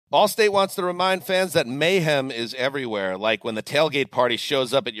Allstate wants to remind fans that mayhem is everywhere, like when the tailgate party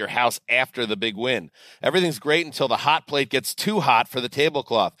shows up at your house after the big win. Everything's great until the hot plate gets too hot for the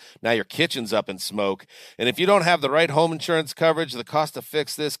tablecloth. Now your kitchen's up in smoke. And if you don't have the right home insurance coverage, the cost to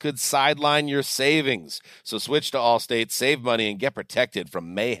fix this could sideline your savings. So switch to Allstate, save money, and get protected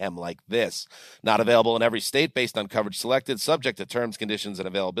from mayhem like this. Not available in every state based on coverage selected, subject to terms, conditions, and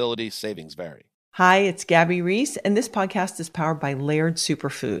availability. Savings vary. Hi, it's Gabby Reese, and this podcast is powered by Laird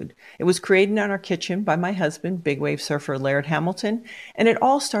Superfood. It was created in our kitchen by my husband, big wave surfer Laird Hamilton, and it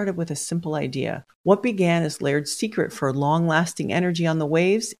all started with a simple idea. What began as Laird's secret for long-lasting energy on the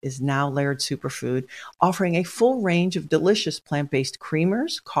waves is now Laird Superfood, offering a full range of delicious plant-based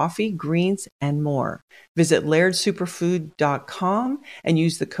creamers, coffee, greens, and more. Visit lairdsuperfood.com and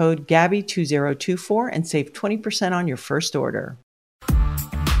use the code GABBY2024 and save 20% on your first order.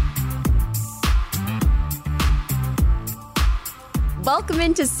 Welcome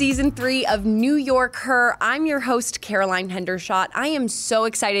into Season 3 of New York Her. I'm your host, Caroline Hendershot. I am so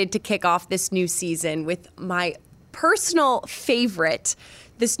excited to kick off this new season with my personal favorite,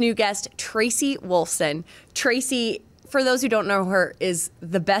 this new guest, Tracy Wolfson. Tracy, for those who don't know her, is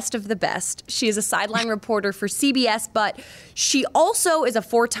the best of the best. She is a sideline reporter for CBS, but she also is a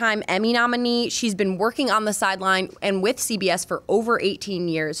 4-time Emmy nominee. She's been working on the sideline and with CBS for over 18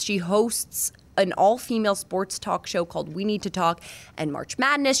 years. She hosts an all-female sports talk show called We Need to Talk and March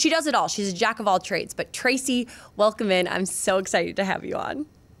Madness. She does it all. She's a jack of all trades. But Tracy, welcome in. I'm so excited to have you on.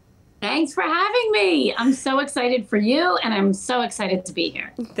 Thanks for having me. I'm so excited for you, and I'm so excited to be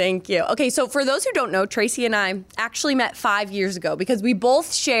here. Thank you. Okay, so for those who don't know, Tracy and I actually met 5 years ago because we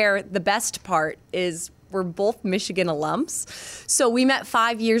both share the best part is we're both Michigan alums. So we met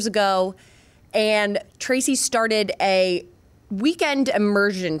 5 years ago, and Tracy started a weekend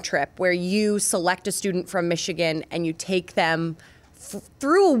immersion trip where you select a student from Michigan and you take them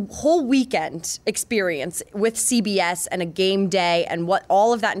through a whole weekend experience with CBS and a game day and what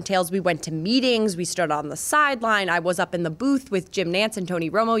all of that entails. We went to meetings. We stood on the sideline. I was up in the booth with Jim Nantz and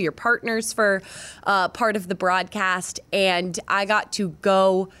Tony Romo, your partners for part of the broadcast. And I got to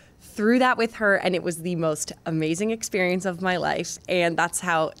go through that with her, and it was the most amazing experience of my life. And that's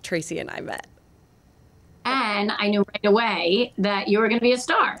how Tracy and I met. And I knew right away that you were going to be a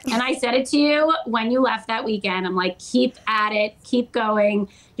star. And I said it to you when you left that weekend. I'm like, keep at it, keep going.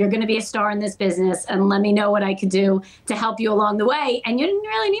 You're going to be a star in this business. And let me know what I could do to help you along the way. And you didn't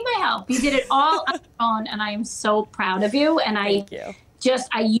really need my help. You did it all on your own. And I am so proud of you. And I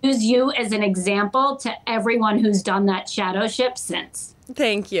use you as an example to everyone who's done that shadow ship since.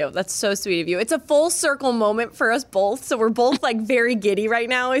 Thank you. That's so sweet of you. It's a full circle moment for us both. So we're both like very giddy right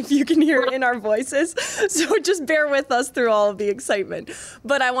now, if you can hear it in our voices. So just bear with us through all of the excitement.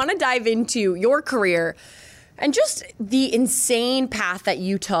 But I want to dive into your career and just the insane path that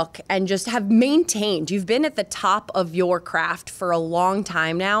you took and just have maintained. You've been at the top of your craft for a long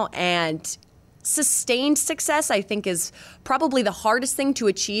time now, and sustained success, I think, is probably the hardest thing to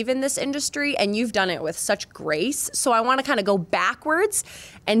achieve in this industry, and you've done it with such grace. So I want to kind of go backwards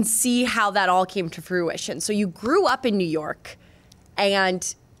and see how that all came to fruition. So you grew up in New York,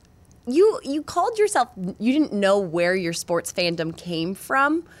 and you called yourself, you didn't know where your sports fandom came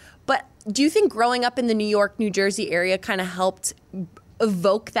from, but do you think growing up in the New York, New Jersey area kind of helped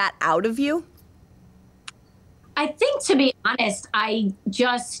evoke that out of you? I think, to be honest, I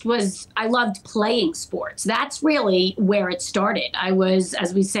loved playing sports. That's really where it started. I was,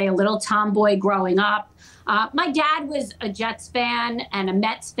 as we say, a little tomboy growing up. My dad was a Jets fan and a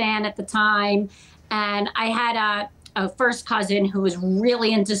Mets fan at the time. And I had a first cousin who was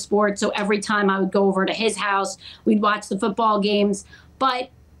really into sports. So every time I would go over to his house, we'd watch the football games. But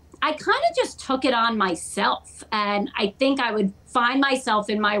I kind of just took it on myself. And I think I would find myself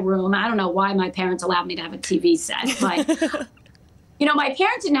in my room. I don't know why my parents allowed me to have a TV set, but my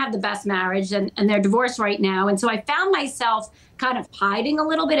parents didn't have the best marriage, and they're divorced right now. And so I found myself kind of hiding a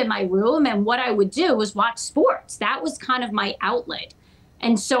little bit in my room. And what I would do was watch sports. That was kind of my outlet.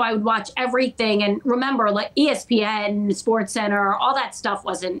 And so I would watch everything. And remember, like ESPN, Sports Center, all that stuff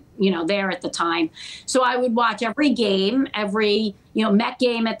wasn't, there at the time. So I would watch every game, every, Met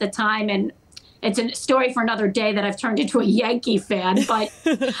game at the time. And it's a story for another day that I've turned into a Yankee fan. But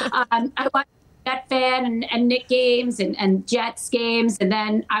I watched Jet fan and Knick games and Jets games. And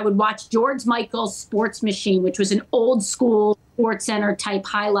then I would watch George Michael's Sports Machine, which was an old school Sports Center type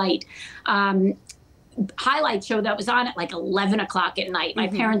highlight show that was on at like 11 o'clock at night. My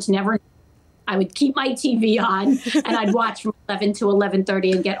parents never. I would keep my TV on and I'd watch from 11 to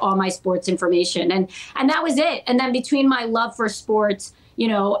 11:30 and get all my sports information. And that was it. And then between my love for sports,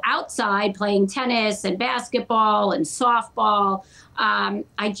 outside playing tennis and basketball and softball.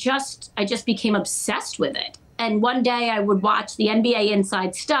 I just became obsessed with it. And one day I would watch the NBA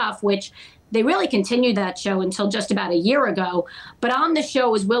Inside Stuff, which they really continued that show until just about a year ago. But on the show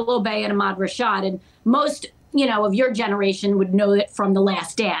was Willow Bay and Ahmad Rashad. And most, of your generation would know it from The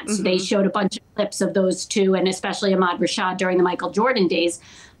Last Dance. Mm-hmm. They showed a bunch of clips of those two, and especially Ahmad Rashad during the Michael Jordan days.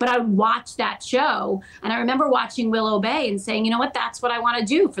 But I would watch that show, and I remember watching Willow Bay and saying, you know what, that's what I want to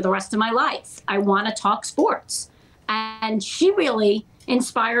do for the rest of my life. I want to talk sports. And she really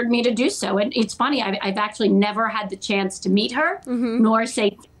inspired me to do so. And it's funny, I've actually never had the chance to meet her, mm-hmm. nor say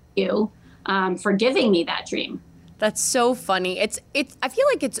thank you for giving me that dream. That's so funny. It's. I feel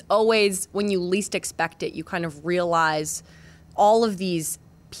like it's always when you least expect it, you kind of realize all of these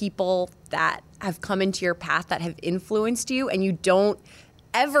people that have come into your path that have influenced you, and you don't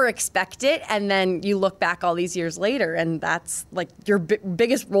ever expect it. And then you look back all these years later, and that's like your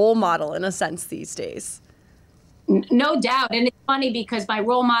biggest role model in a sense these days. No doubt. And it's funny because my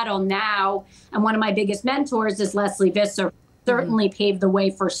role model now and one of my biggest mentors is Leslie Visser, certainly mm-hmm. paved the way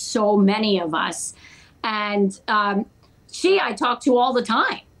for so many of us. And I talk to all the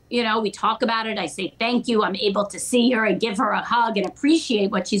time. We talk about it. I say thank you. I'm able to see her and give her a hug and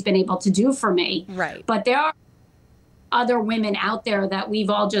appreciate what she's been able to do for me. Right. But there are other women out there that we've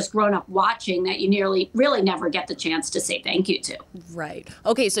all just grown up watching that you really never get the chance to say thank you to. Right.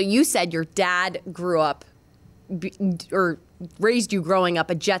 Okay, so you said your dad grew up or raised you growing up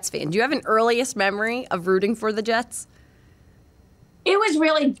a Jets fan. Do you have an earliest memory of rooting for the Jets? It was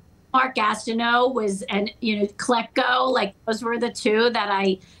really Mark Gastineau and Klecko, like those were the two that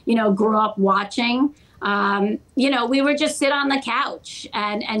I, grew up watching. We would just sit on the couch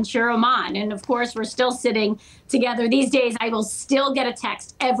and cheer them on. And of course, we're still sitting together. These days, I will still get a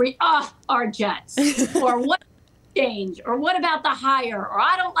text our Jets, or what change, or what about the hire, or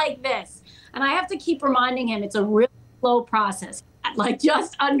I don't like this. And I have to keep reminding him it's a really slow process. Like,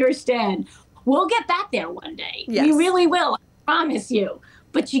 just understand, we'll get that there one day. Yes. We really will. I promise you.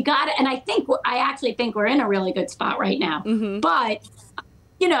 But you got it. And I actually think we're in a really good spot right now. Mm-hmm. But,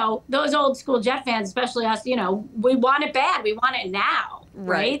 those old school Jet fans, especially us, we want it bad. We want it now.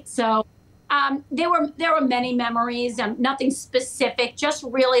 Right. So there were many memories, nothing specific, just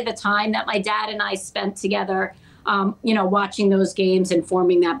really the time that my dad and I spent together, watching those games and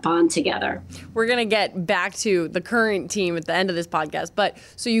forming that bond together. We're going to get back to the current team at the end of this podcast. But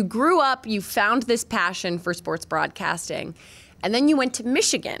so you grew up, you found this passion for sports broadcasting. And then you went to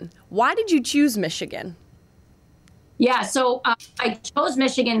Michigan. Why did you choose Michigan? Yeah, so I chose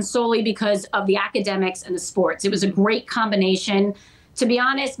Michigan solely because of the academics and the sports. It was a great combination. To be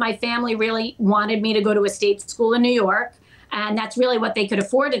honest, my family really wanted me to go to a state school in New York, and that's really what they could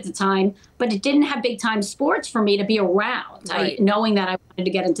afford at the time. But it didn't have big-time sports for me to be around, right. Knowing that I wanted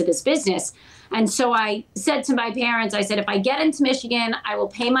to get into this business. And so I said to my parents, I said, if I get into Michigan, I will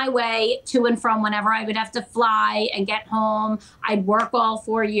pay my way to and from whenever I would have to fly and get home. I'd work all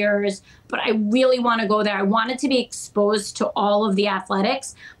 4 years, but I really want to go there. I wanted to be exposed to all of the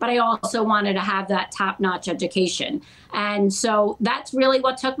athletics, but I also wanted to have that top-notch education. And so that's really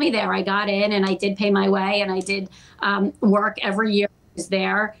what took me there. I got in and I did pay my way, and I did work every year I was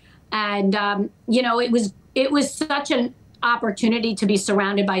there. And, it was such an opportunity to be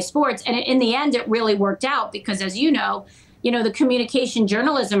surrounded by sports. And in the end, it really worked out because, as the communication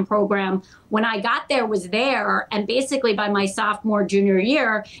journalism program, when I got there, was there. And basically by my sophomore, junior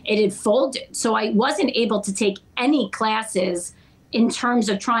year, it had folded. So I wasn't able to take any classes in terms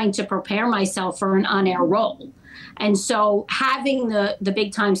of trying to prepare myself for an on-air role. And so having the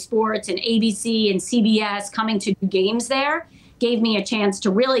big time sports and ABC and CBS coming to games there gave me a chance to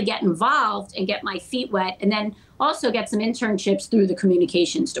really get involved and get my feet wet, and then also get some internships through the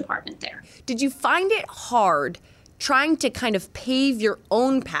communications department there. Did you find it hard trying to kind of pave your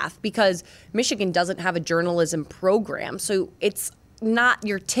own path? Because Michigan doesn't have a journalism program, so it's not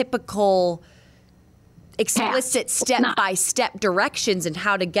your typical explicit step-by-step directions in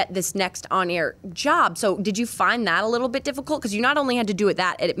how to get this next on-air job. So did you find that a little bit difficult? Because you not only had to do it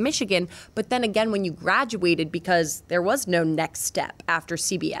at Michigan, but then again when you graduated, because there was no next step after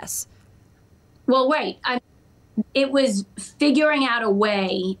CBS. Well, right. It was figuring out a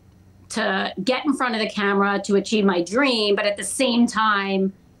way to get in front of the camera to achieve my dream, but at the same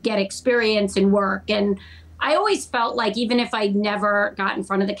time, get experience and work. And I always felt like even if I never got in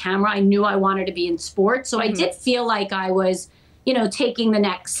front of the camera, I knew I wanted to be in sports. So I did feel like I was, taking the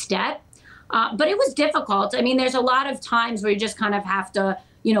next step. But it was difficult. I mean, there's a lot of times where you just kind of have to,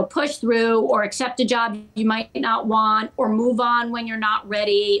 push through or accept a job you might not want or move on when you're not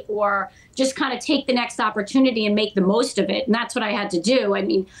ready or just kind of take the next opportunity and make the most of it. And that's what I had to do. I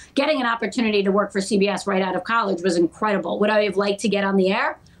mean, getting an opportunity to work for CBS right out of college was incredible. Would I have liked to get on the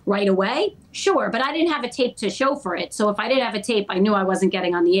air right away? Sure, but I didn't have a tape to show for it. So if I didn't have a tape, I knew I wasn't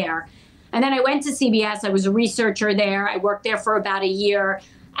getting on the air. And then I went to CBS. I was a researcher there. I worked there for about a year.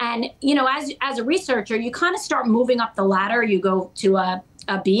 And, as a researcher, you kind of start moving up the ladder. You go to a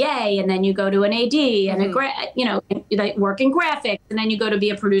BA, and then you go to an AD, and you work in graphics, and then you go to be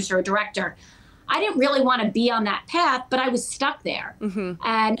a producer or director. I didn't really want to be on that path, but I was stuck there. And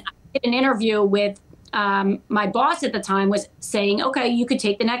I did an interview with my boss at the time was saying, okay, you could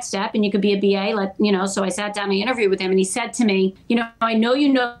take the next step and you could be a BA. So I sat down and interviewed with him, and he said to me, I know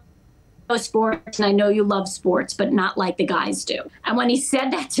you know sports and I know you love sports, but not like the guys do. And when he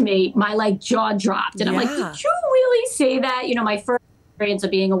said that to me, my jaw dropped. And I'm like, did you really say that? My first experience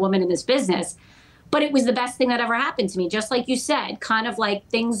of being a woman in this business. But it was the best thing that ever happened to me. Just like you said, kind of like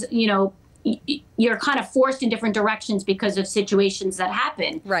things, you're kind of forced in different directions because of situations that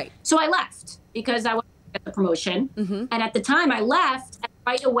happen. Right. So I left because I wanted to get the promotion. And at the time I left,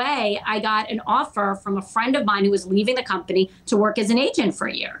 right away, I got an offer from a friend of mine who was leaving the company to work as an agent for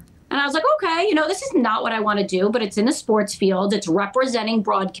a year. And I was like, okay, this is not what I want to do, but it's in the sports field. It's representing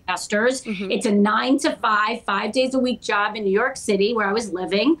broadcasters. It's a 9 to 5, 5 days a week job in New York City where I was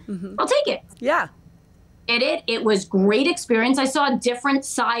living. I'll take it. Yeah. It was great experience. I saw a different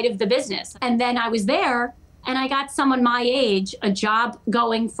side of the business. And then I was there and I got someone my age, a job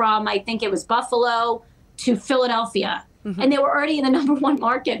going from, I think it was Buffalo to Philadelphia. And they were already in the #1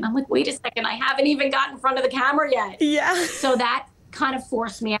 market. And I'm like, wait a second, I haven't even got in front of the camera yet. Yeah. So that kind of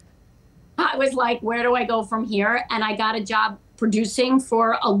forced me out. I was like, where do I go from here? And I got a job producing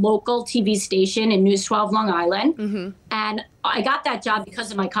for a local TV station in News 12 Long Island. And I got that job because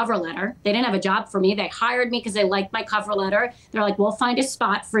of my cover letter. They didn't have a job for me. They hired me because they liked my cover letter. They're like, we'll find a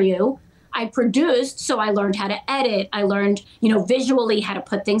spot for you. I produced, so I learned how to edit. I learned, visually how to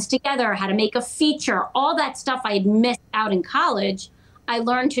put things together, how to make a feature. All that stuff I had missed out in college, I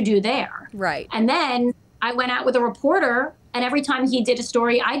learned to do there. Right. And then I went out with a reporter, and every time he did a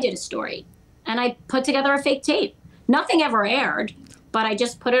story, I did a story. And I put together a fake tape. Nothing ever aired, but I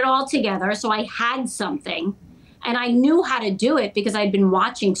just put it all together. So I had something, and I knew how to do it because I'd been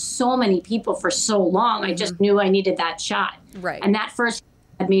watching so many people for so long. I just knew I needed that shot. Right. And that first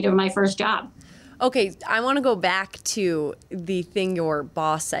led me to my first job. Okay, I want to go back to the thing your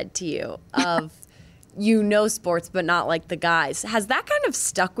boss said to you of sports, but not like the guys. Has that kind of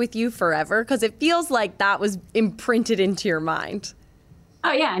stuck with you forever? Because it feels like that was imprinted into your mind.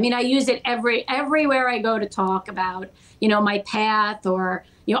 Oh, yeah. I mean, I use it everywhere I go to talk about, my path or,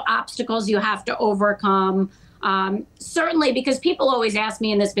 obstacles you have to overcome. Certainly because people always ask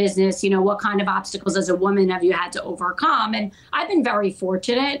me in this business, what kind of obstacles as a woman have you had to overcome? And I've been very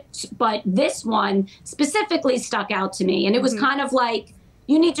fortunate, but this one specifically stuck out to me. And it was kind of like,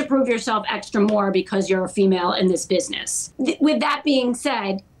 you need to prove yourself extra more because you're a female in this business. With that being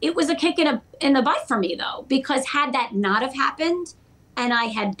said, it was a kick in the butt for me, though, because had that not have happened, and I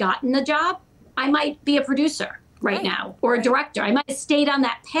had gotten the job, I might be a producer right now or a director. I might have stayed on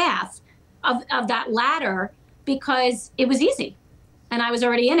that path of that ladder because it was easy and I was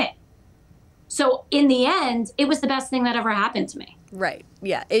already in it. So in the end, it was the best thing that ever happened to me. Right.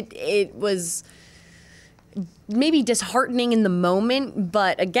 Yeah. It was maybe disheartening in the moment,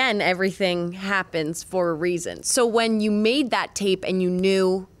 but again, everything happens for a reason. So when you made that tape and you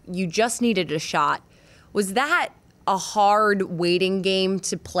knew you just needed a shot, was that a hard waiting game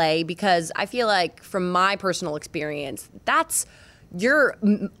to play? Because I feel like from my personal experience, that's your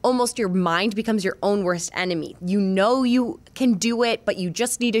mind becomes your own worst enemy. You can do it, but you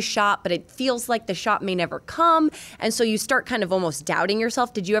just need a shot, but it feels like the shot may never come. And so you start kind of almost doubting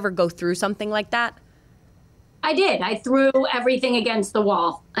yourself. Did you ever go through something like that? I did. I threw everything against the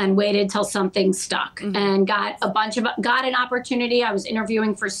wall and waited till something stuck and got an opportunity. I was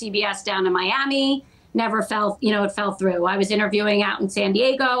interviewing for CBS down in Miami. Never fell, it fell through. I was interviewing out in San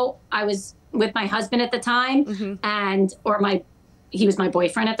Diego. I was with my husband at the time he was my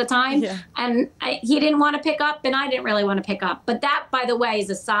boyfriend at the time. Yeah. And he didn't want to pick up and I didn't really want to pick up. But that, by the way, is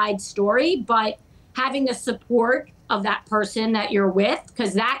a side story. But having the support of that person that you're with,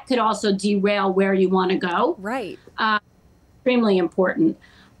 because that could also derail where you want to go. Right. Extremely important.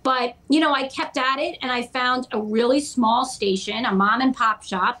 But, I kept at it and I found a really small station, a mom and pop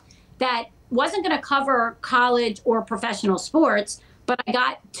shop that wasn't going to cover college or professional sports, but I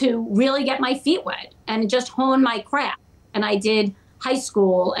got to really get my feet wet and just hone my craft. And I did high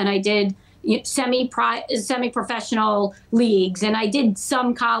school and I did, semi-professional leagues, and I did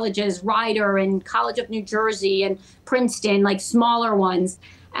some colleges, Rider and College of New Jersey and Princeton, like smaller ones.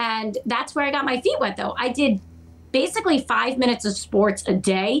 And that's where I got my feet wet, though. I did basically 5 minutes of sports a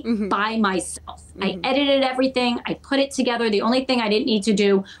day by myself. I edited everything. I put it together. The only thing I didn't need to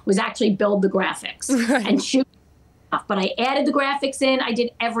do was actually build the graphics and shoot stuff. But I added the graphics in. I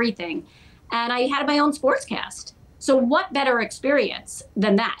did everything. And I had my own sportscast. So what better experience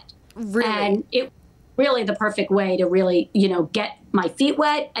than that? Really? And it really the perfect way to really, get my feet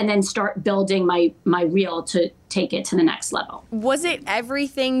wet and then start building my reel to take it to the next level. Was it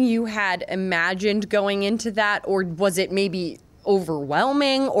everything you had imagined going into that, or was it maybe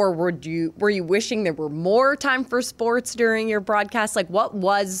overwhelming, or were you wishing there were more time for sports during your broadcast? Like, what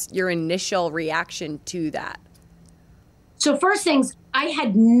was your initial reaction to that? So first things, I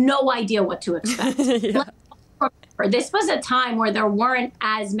had no idea what to expect. This was a time where there weren't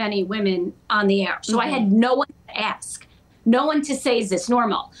as many women on the air. So I had no one to ask. No one to say, is this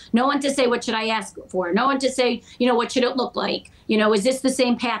normal? No one to say, what should I ask for? No one to say, what should it look like? Is this the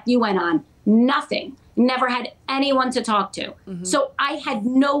same path you went on? Nothing. Never had anyone to talk to. So I had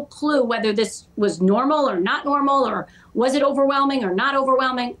no clue whether this was normal or not normal, or was it overwhelming or not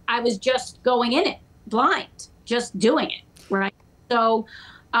overwhelming. I was just going in it blind, just doing it, right? So,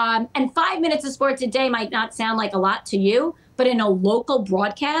 and 5 minutes of sports a day might not sound like a lot to you, but in a local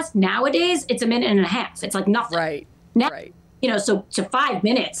broadcast nowadays, it's a minute and a half. It's like nothing. Right. Now, right. So to 5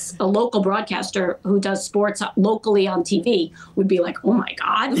 minutes, a local broadcaster who does sports locally on TV would be like, oh my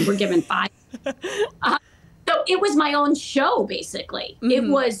God, we're giving 5. So it was my own show, basically. It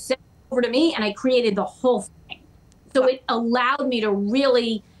was sent over to me, and I created the whole thing. So it allowed me to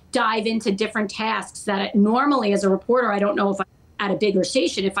really dive into different tasks that normally as a reporter, I don't know if at a bigger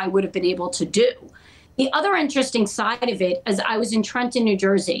station, if I would have been able to do. The other interesting side of it is I was in Trenton, New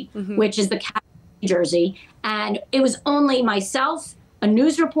Jersey, which is the capital of New Jersey, and it was only myself, a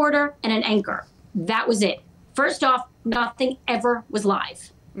news reporter, and an anchor. That was it. First off, nothing ever was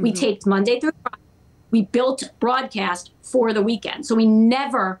live. We taped Monday through Friday. We built broadcast for the weekend. So we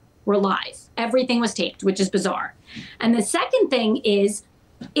never were live. Everything was taped, which is bizarre. And the second thing is,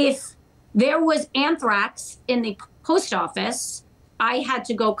 if there was anthrax in the post office, I had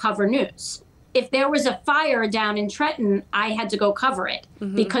to go cover news. If there was a fire down in Trenton, I had to go cover it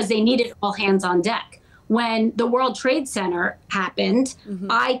because they needed all hands on deck. When the World Trade Center happened,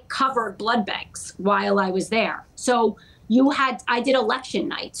 I covered blood banks while I was there. So I did election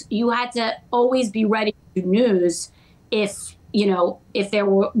nights. You had to always be ready to do news if there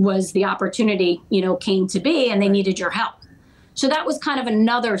was the opportunity, came to be and they needed your help. So that was kind of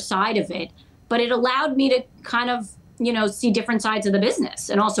another side of it, but it allowed me to kind of, see different sides of the business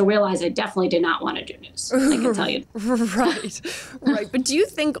and also realize I definitely did not want to do news. I can tell you. Right. But do you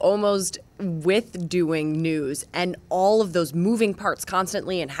think almost with doing news and all of those moving parts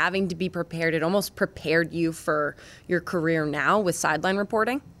constantly and having to be prepared, it almost prepared you for your career now with sideline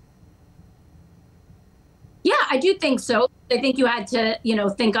reporting? Yeah, I do think so. I think you had to,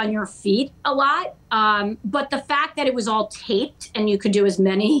 think on your feet a lot. But the fact that it was all taped and you could do as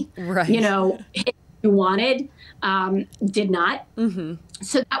many, hits you wanted, did not.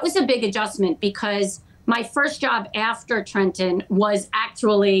 So that was a big adjustment because my first job after Trenton was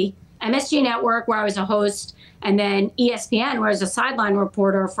actually MSG Network, where I was a host, and then ESPN, where I was a sideline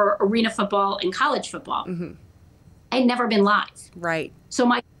reporter for arena football and college football. I'd never been live. Right. So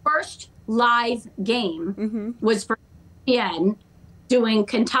my first live game was for ESPN doing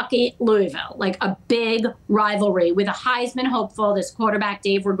Kentucky-Louisville, like a big rivalry with a Heisman hopeful, this quarterback,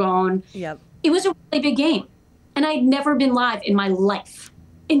 Dave Ragone. Yep. It was a really big game. And I'd never been live in my life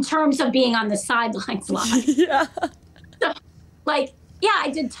in terms of being on the sidelines live. Yeah. So, I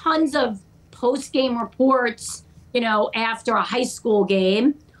did tons of post-game reports, after a high school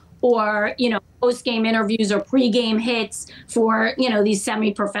game, or, post-game interviews or pre-game hits for, these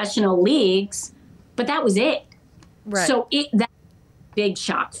semi-professional leagues. But that was it. Right. So that was a big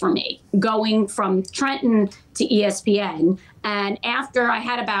shock for me, going from Trenton to ESPN. And after I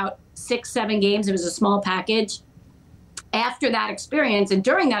had about 6-7 games, it was a small package. After that experience and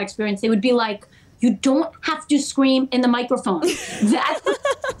during that experience, they would be like, you don't have to scream in the microphone. That's what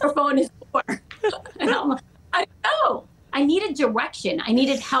the microphone is for. And I'm like, I know. I needed direction. I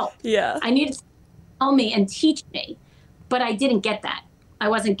needed help. Yeah. I needed to tell me and teach me. But I didn't get that. I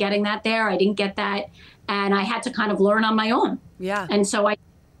wasn't getting that there. I didn't get that. And I had to kind of learn on my own. Yeah. And so I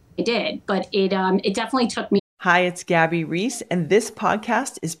did. But it definitely took me Hi, it's Gabby Reese, and this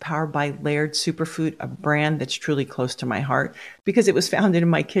podcast is powered by Laird Superfood, a brand that's truly close to my heart because it was founded in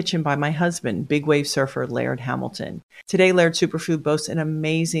my kitchen by my husband, big wave surfer Laird Hamilton. Today, Laird Superfood boasts an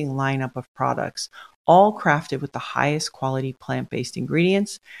amazing lineup of products, all crafted with the highest quality plant-based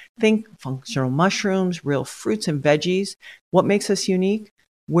ingredients. Think functional mushrooms, real fruits and veggies. What makes us unique?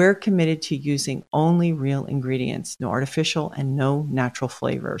 We're committed to using only real ingredients, no artificial and no natural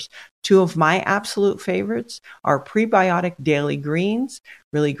flavors. Two of my absolute favorites are prebiotic daily greens,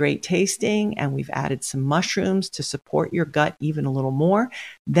 really great tasting, and we've added some mushrooms to support your gut even a little more.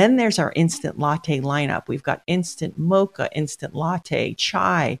 Then there's our instant latte lineup. We've got instant mocha, instant latte,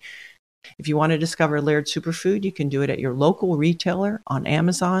 chai. If you want to discover Laird Superfood, you can do it at your local retailer on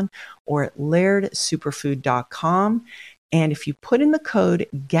Amazon or at lairdsuperfood.com. And if you put in the code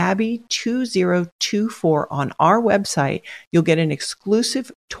GABBY2024 on our website, you'll get an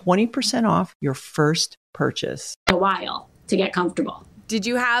exclusive 20% off your first purchase. A while to get comfortable. Did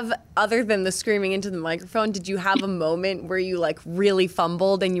you have, other than the screaming into the microphone, did you have a moment where you like really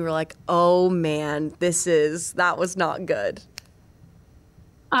fumbled and you were like, oh man, that was not good?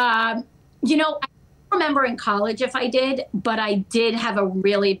 I remember in college if I did, but I did have a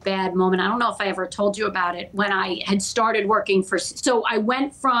really bad moment. I don't know if I ever told you about it when I had started working so I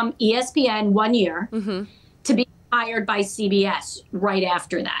went from ESPN 1 year to be hired by CBS right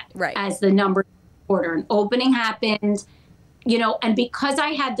after that, as the number reporter. An opening happened, and because I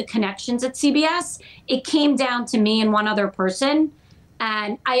had the connections at CBS, it came down to me and one other person.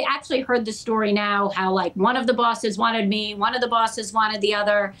 And I actually heard the story now, how like one of the bosses wanted me, one of the bosses wanted the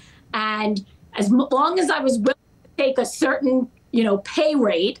other. And as long as I was willing to take a certain, pay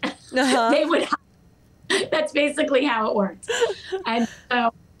rate, they would. That's basically how it worked. And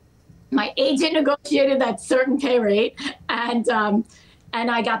so my agent negotiated that certain pay rate, and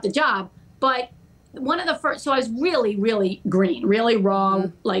I got the job. But one of the first, so I was really, really green, really raw,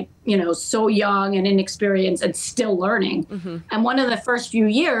 so young and inexperienced and still learning. And one of the first few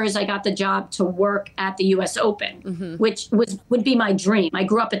years, I got the job to work at the U.S. Open, which would be my dream. I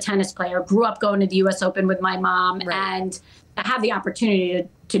grew up a tennis player, grew up going to the U.S. Open with my mom, and to have the opportunity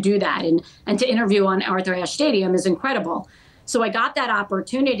to do that and to interview on Arthur Ashe Stadium is incredible. So I got that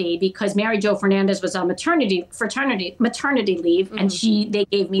opportunity because Mary Jo Fernandez was on maternity leave, and they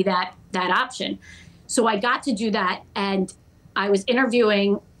gave me that option. So I got to do that, and I was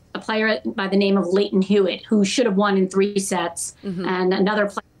interviewing a player by the name of Leighton Hewitt, who should have won in 3 sets, and another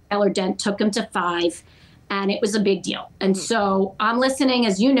player, Taylor Dent, took him to 5, and it was a big deal. And so I'm listening,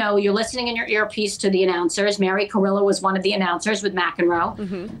 as you know, you're listening in your earpiece to the announcers. Mary Carrillo was one of the announcers with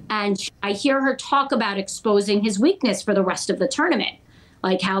McEnroe, and I hear her talk about exposing his weakness for the rest of the tournament.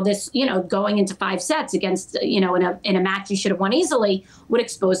 Like how this, going into 5 sets against, in a match you should have won easily would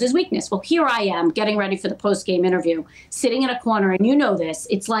expose his weakness. Well, here I am getting ready for the post-game interview, sitting in a corner, and you know this.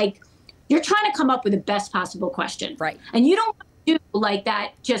 It's like you're trying to come up with the best possible question. Right. And you don't do like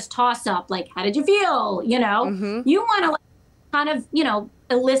that just toss up, like, how did you feel? You want to kind of,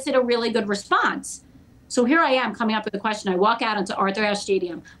 elicit a really good response. So here I am coming up with a question. I walk out onto Arthur Ashe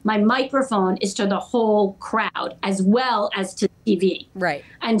Stadium. My microphone is to the whole crowd as well as to TV. Right.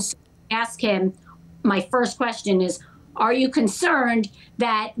 And so I ask him, my first question is, are you concerned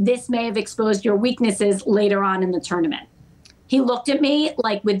that this may have exposed your weaknesses later on in the tournament? He looked at me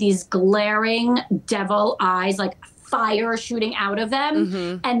like with these glaring devil eyes, like fire shooting out of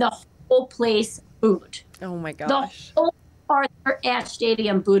them. And the whole place booed. Oh my gosh. The whole Arthur Ashe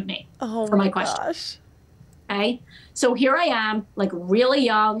Stadium booed me for my question. Gosh. Okay. So here I am, like really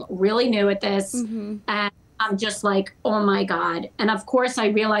young, really new at this. And I'm just like, oh my God. And of course I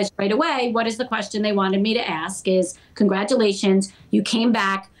realized right away, what is the question they wanted me to ask is, congratulations, you came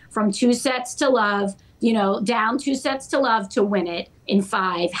back from 2 sets to love, down 2 sets to love to win it in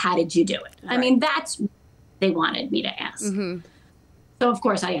 5. How did you do it? Right. I mean, that's what they wanted me to ask. So of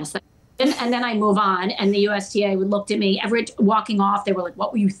course I asked that. And then I move on, and the USTA looked at me. Walking off, they were like,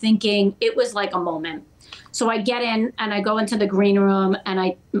 what were you thinking? It was like a moment. So I get in and I go into the green room and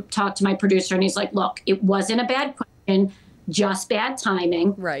I talk to my producer, and he's like, look, it wasn't a bad question, just bad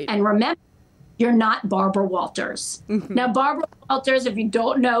timing. Right. And remember, you're not Barbara Walters. Now, Barbara Walters, if you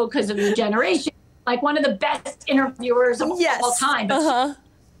don't know because of your generation, like one of the best interviewers of all time. But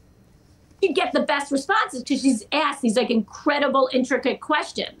you get the best responses because she's asked these like incredible, intricate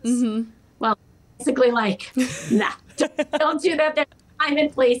questions. Well, basically like, nah, don't do that. There's time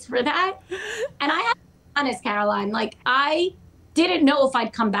and place for that. And I have to be honest, Caroline, like I didn't know if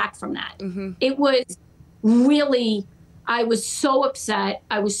I'd come back from that. It was really, I was so upset.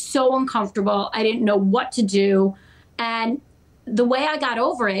 I was so uncomfortable. I didn't know what to do. And the way I got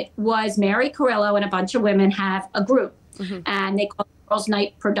over it was Mary Carrillo and a bunch of women have a group, and they call it Girls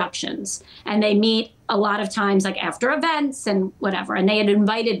Night Productions. And they meet a lot of times like after events and whatever. And they had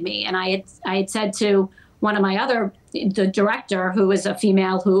invited me. And I had said to one of my the director, who is a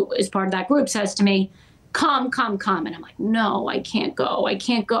female who is part of that group, says to me, come. And I'm like, no, I can't go.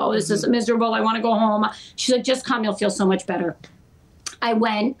 This is miserable. I want to go home. She's like, just come. You'll feel so much better. I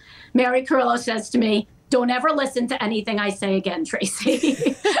went. Mary Carrillo says to me, don't ever listen to anything I say again,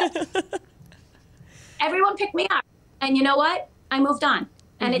 Tracy. Everyone picked me up. And you know what? I moved on.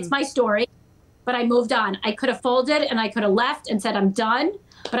 And it's my story, but I moved on. I could have folded and I could have left and said, I'm done,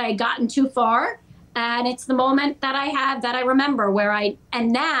 but I had gotten too far. And it's the moment that I have that I remember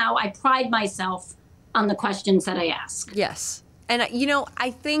and now I pride myself on the questions that I ask. Yes. And,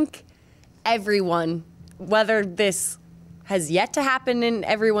 I think everyone, whether this has yet to happen in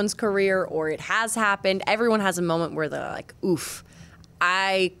everyone's career or it has happened, everyone has a moment where they're like, oof,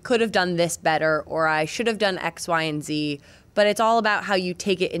 I could have done this better, or I should have done X, Y, and Z. But it's all about how you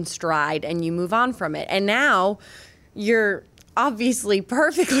take it in stride and you move on from it. And now you're obviously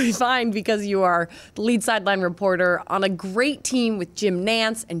perfectly fine because you are the lead sideline reporter on a great team with Jim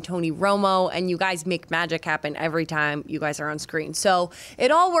Nantz and Tony Romo, and you guys make magic happen every time you guys are on screen. So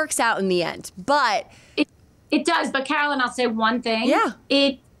it all works out in the end. But it does. But Carolyn, I'll say one thing. Yeah.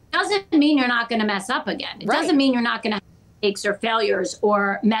 It doesn't mean you're not going to mess up again. It doesn't mean you're not going to have mistakes or failures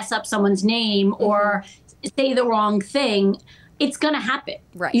or mess up someone's name or say the wrong thing. It's going to happen.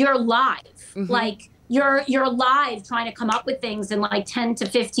 Right. You're live. Like you're live trying to come up with things in like 10 to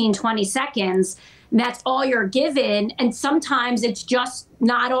 15, 20 seconds. And that's all you're given. And sometimes it's just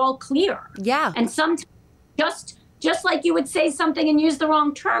not all clear. Yeah. And sometimes just like you would say something and use the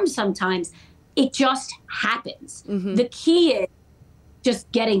wrong term sometimes, it just happens. The key is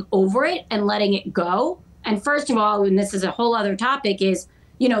just getting over it and letting it go. And first of all, and this is a whole other topic, is,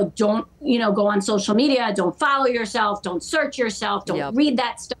 don't, go on social media, don't follow yourself, don't search yourself, don't read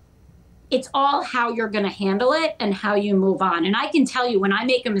that stuff. It's all how you're going to handle it and how you move on. And I can tell you, when I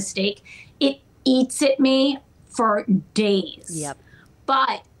make a mistake, it eats at me for days. Yep.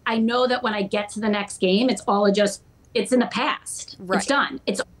 But I know that when I get to the next game, it's in the past. Right. It's done.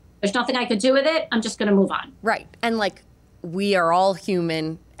 There's nothing I could do with it. I'm just going to move on. Right. And we are all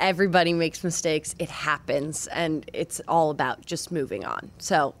human. Everybody makes mistakes. It happens. And it's all about just moving on.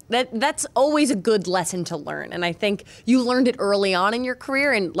 So that's always a good lesson to learn. And I think you learned it early on in your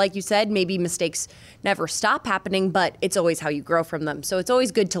career. And like you said, maybe mistakes never stop happening, but it's always how you grow from them. So it's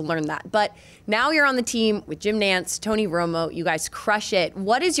always good to learn that. But now you're on the team with Jim Nantz, Tony Romo. You guys crush it.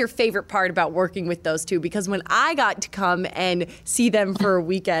 What is your favorite part about working with those two? Because when I got to come and see them for a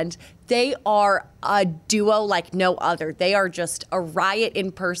weekend, they are a duo like no other. They are just a riot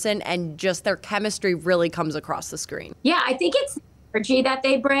in person, and just their chemistry really comes across the screen. Yeah, I think it's the energy that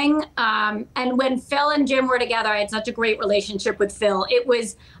they bring. And when Phil and Jim were together, I had such a great relationship with Phil. It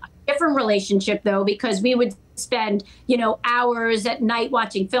was a different relationship, though, because we would spend, hours at night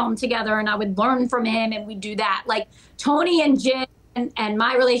watching film together, and I would learn from him, and we'd do that. Like Tony and Jim and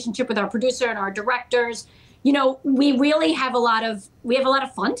my relationship with our producer and our directors, we really have a lot of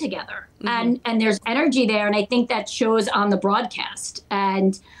fun together, and there's energy there. And I think that shows on the broadcast.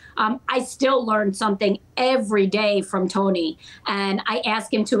 And I still learn something every day from Tony, and I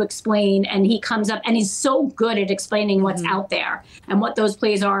ask him to explain, and he comes up and he's so good at explaining what's out there and what those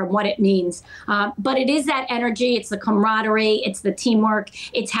plays are and what it means. But it is that energy. It's the camaraderie. It's the teamwork.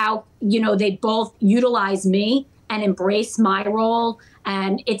 It's how, they both utilize me and embrace my role.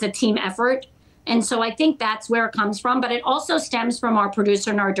 And it's a team effort. And so I think that's where it comes from. But it also stems from our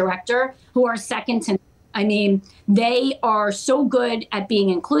producer and our director, who are second to none. I mean, they are so good at being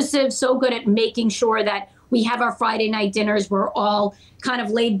inclusive, so good at making sure that we have our Friday night dinners. We're all kind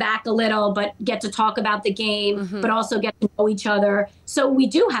of laid back a little, but get to talk about the game, but also get to know each other. So we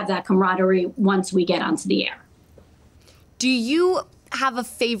do have that camaraderie once we get onto the air. Do you have a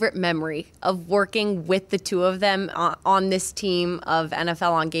favorite memory of working with the two of them on this team of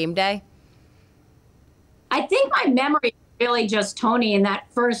NFL on Game Day? I think my memory is really just Tony in that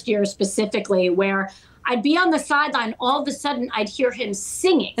first year specifically, where I'd be on the sideline, all of a sudden I'd hear him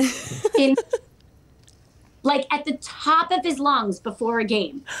singing in like at the top of his lungs before a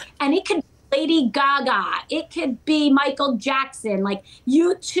game. And it could be Lady Gaga, it could be Michael Jackson, like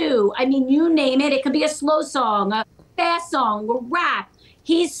U2. I mean, you name it. It could be a slow song, a fast song, a rap.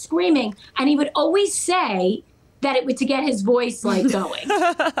 He's screaming. And he would always say that it was to get his voice going.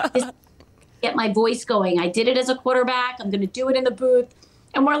 Get my voice going. I did it as a quarterback. I'm going to do it in the booth.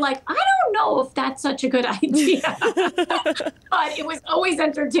 And we're like, I don't know if that's such a good idea. But it was always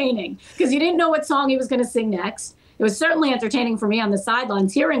entertaining because you didn't know what song he was going to sing next. It was certainly entertaining for me on the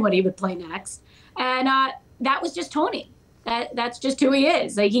sidelines, hearing what he would play next. And that was just Tony. That's just who he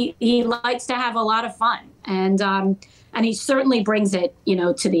is. Like he likes to have a lot of fun, and he certainly brings it,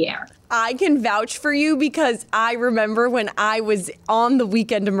 to the air. I can vouch for you because I remember when I was on the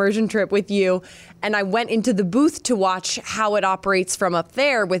weekend immersion trip with you and I went into the booth to watch how it operates from up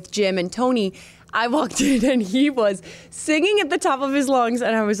there with Jim and Tony. I walked in and he was singing at the top of his lungs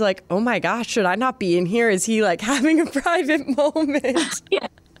and I was like, oh my gosh, should I not be in here? Is he like having a private moment? Yeah,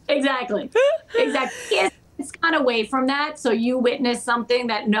 exactly. Exactly. It's gone away from that. So you witness something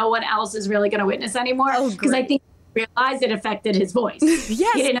that no one else is really going to witness anymore. Because I think he realized it affected his voice.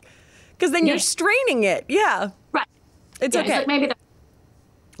 Yes. Because then you're straining it. Yeah. Right. It's okay. It's like maybe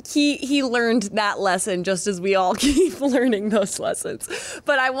he learned that lesson just as we all keep learning those lessons.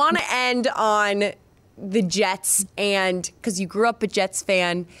 But I want to end on the Jets, and because you grew up a Jets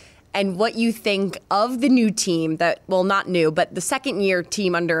fan, and what you think of the new team that, well, not new, but the second year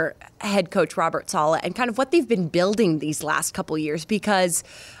team under head coach Robert Saleh, and kind of what they've been building these last couple years, because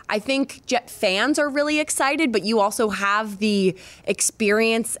I think Jet fans are really excited, but you also have the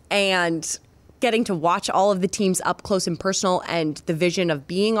experience and getting to watch all of the teams up close and personal and the vision of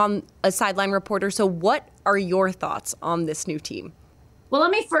being on a sideline reporter. So what are your thoughts on this new team? Well, let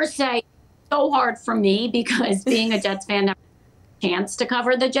me first say, it's so hard for me because being a Jets fan, chance to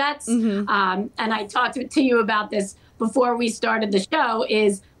cover the Jets. And I talked to you about this before we started the show,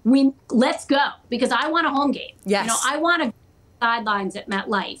 is let's go, because I want a home game. Yes. I want to sidelines at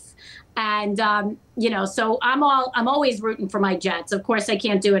MetLife. And, so I'm always rooting for my Jets. Of course, I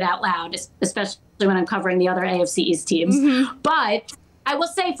can't do it out loud, especially when I'm covering the other AFC East teams. But I will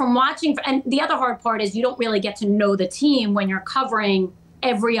say from watching, and the other hard part is you don't really get to know the team when you're covering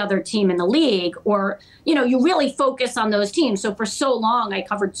every other team in the league, or, you really focus on those teams. So for so long, I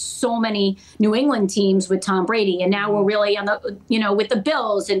covered so many New England teams with Tom Brady. And now we're really on the, with the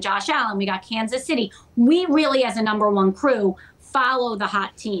Bills and Josh Allen, we got Kansas City. We really, as a number one crew, follow the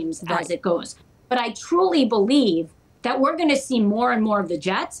hot teams as it goes. But I truly believe that we're going to see more and more of the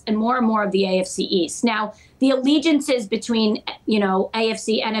Jets and more of the AFC East. Now, the allegiances between,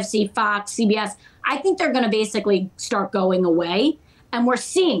 AFC, NFC, Fox, CBS, I think they're going to basically start going away. And we're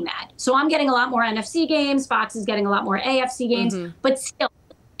seeing that. So I'm getting a lot more NFC games. Fox is getting a lot more AFC games. But still,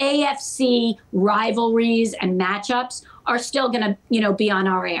 AFC rivalries and matchups are still going to, be on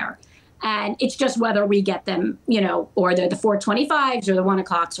our air. And it's just whether we get them, or they're the 425s or the 1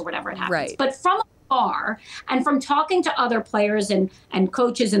 o'clocks or whatever it happens. Right. But from afar and from talking to other players and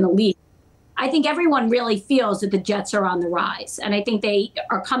coaches in the league, I think everyone really feels that the Jets are on the rise. And I think they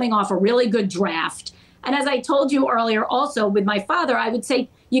are coming off a really good draft. And as I told you earlier, also with my father, I would say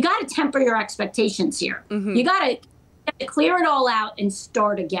you got to temper your expectations here. You got to clear it all out and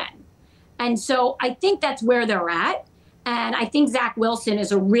start again. And so I think that's where they're at. And I think Zach Wilson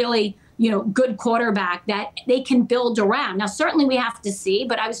is a really, good quarterback that they can build around. Now, certainly we have to see,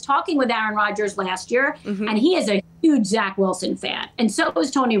 but I was talking with Aaron Rodgers last year, and he is a huge Zach Wilson fan. And so is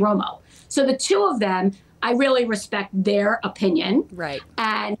Tony Romo. So the two of them, I really respect their opinion. Right.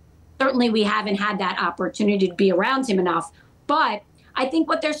 And certainly we haven't had that opportunity to be around him enough. But I think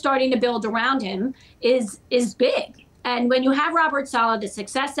what they're starting to build around him is big. And when you have Robert Saleh, the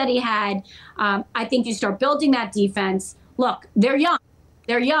success that he had, I think you start building that defense. Look, they're young.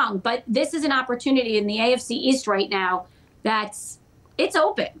 They're young. But this is an opportunity in the AFC East right now it's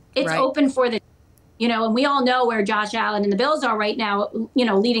open. It's open for the, and we all know where Josh Allen and the Bills are right now,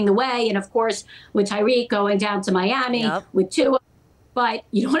 leading the way. And, of course, with Tyreek going down to Miami, with Tua. But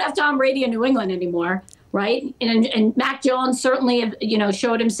you don't have Tom Brady in New England anymore, right? And Mac Jones certainly,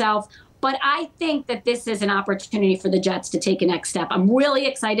 showed himself. But I think that this is an opportunity for the Jets to take a next step. I'm really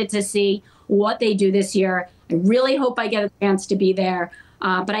excited to see what they do this year. I really hope I get a chance to be there.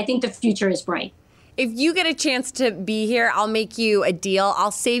 But I think the future is bright. If you get a chance to be here, I'll make you a deal.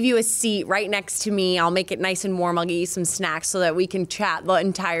 I'll save you a seat right next to me. I'll make it nice and warm. I'll get you some snacks so that we can chat the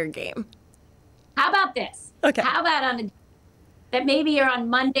entire game. How about this? Okay. How about that maybe you're on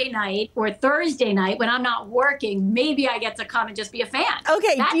Monday night or Thursday night when I'm not working, maybe I get to come and just be a fan.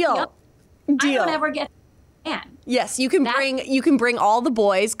 Okay, deal. I don't ever get a fan. Yes, you can bring all the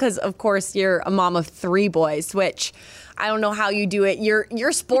boys, because of course you're a mom of 3 boys, which I don't know how you do it.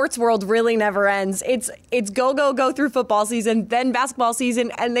 Your sports world really never ends. It's go through football season, then basketball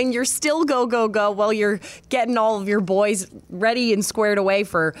season, and then you're still go while you're getting all of your boys ready and squared away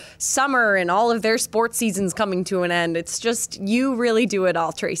for summer and all of their sports seasons coming to an end. It's just, you really do it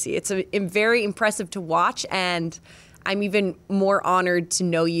all, Tracy. It's very impressive to watch, and I'm even more honored to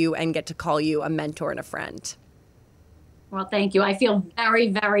know you and get to call you a mentor and a friend. Well, thank you. I feel very,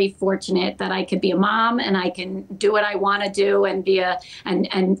 very fortunate that I could be a mom and I can do what I want to do and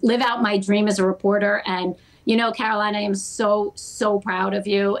and live out my dream as a reporter. And Caroline, I am so, so proud of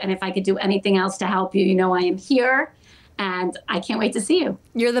you. And if I could do anything else to help you, I am here and I can't wait to see you.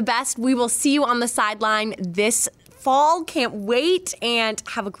 You're the best. We will see you on the sideline this fall. Can't wait, and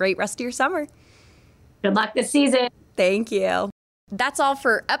have a great rest of your summer. Good luck this season. Thank you. That's all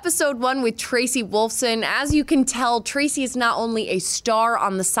for episode 1 with Tracy Wolfson. As you can tell, Tracy is not only a star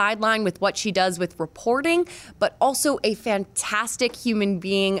on the sideline with what she does with reporting, but also a fantastic human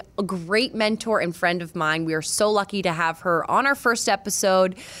being, a great mentor and friend of mine. We are so lucky to have her on our first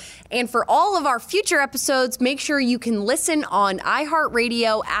episode. And for all of our future episodes, make sure you can listen on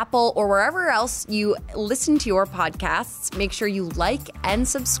iHeartRadio, Apple, or wherever else you listen to your podcasts. Make sure you like and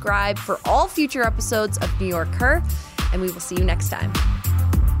subscribe for all future episodes of New York Her. And we will see you next time.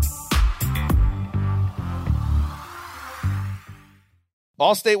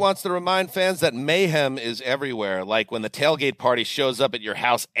 Allstate wants to remind fans that mayhem is everywhere, like when the tailgate party shows up at your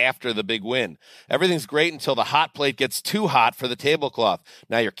house after the big win. Everything's great until the hot plate gets too hot for the tablecloth.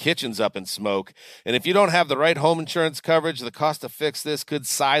 Now your kitchen's up in smoke. And if you don't have the right home insurance coverage, the cost to fix this could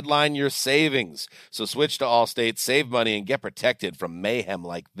sideline your savings. So switch to Allstate, save money, and get protected from mayhem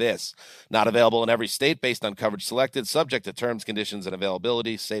like this. Not available in every state based on coverage selected, subject to terms, conditions, and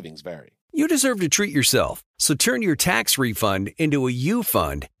availability. Savings vary. You deserve to treat yourself, so turn your tax refund into a U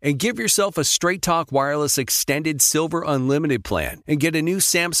fund and give yourself a Straight Talk Wireless Extended Silver Unlimited plan and get a new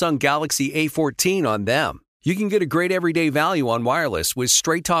Samsung Galaxy A14 on them. You can get a great everyday value on wireless with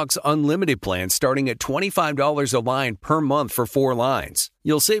Straight Talk's Unlimited plan starting at $25 a line per month for 4 lines.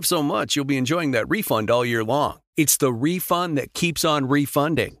 You'll save so much you'll be enjoying that refund all year long. It's the refund that keeps on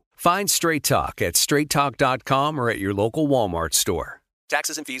refunding. Find Straight Talk at straighttalk.com or at your local Walmart store.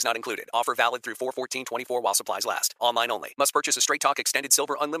 Taxes and fees not included. Offer valid through 4/14/24 while supplies last. Online only. Must purchase a Straight Talk Extended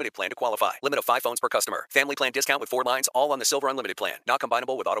Silver Unlimited plan to qualify. Limit of 5 phones per customer. Family plan discount with 4 lines, all on the Silver Unlimited plan. Not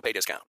combinable with autopay discount.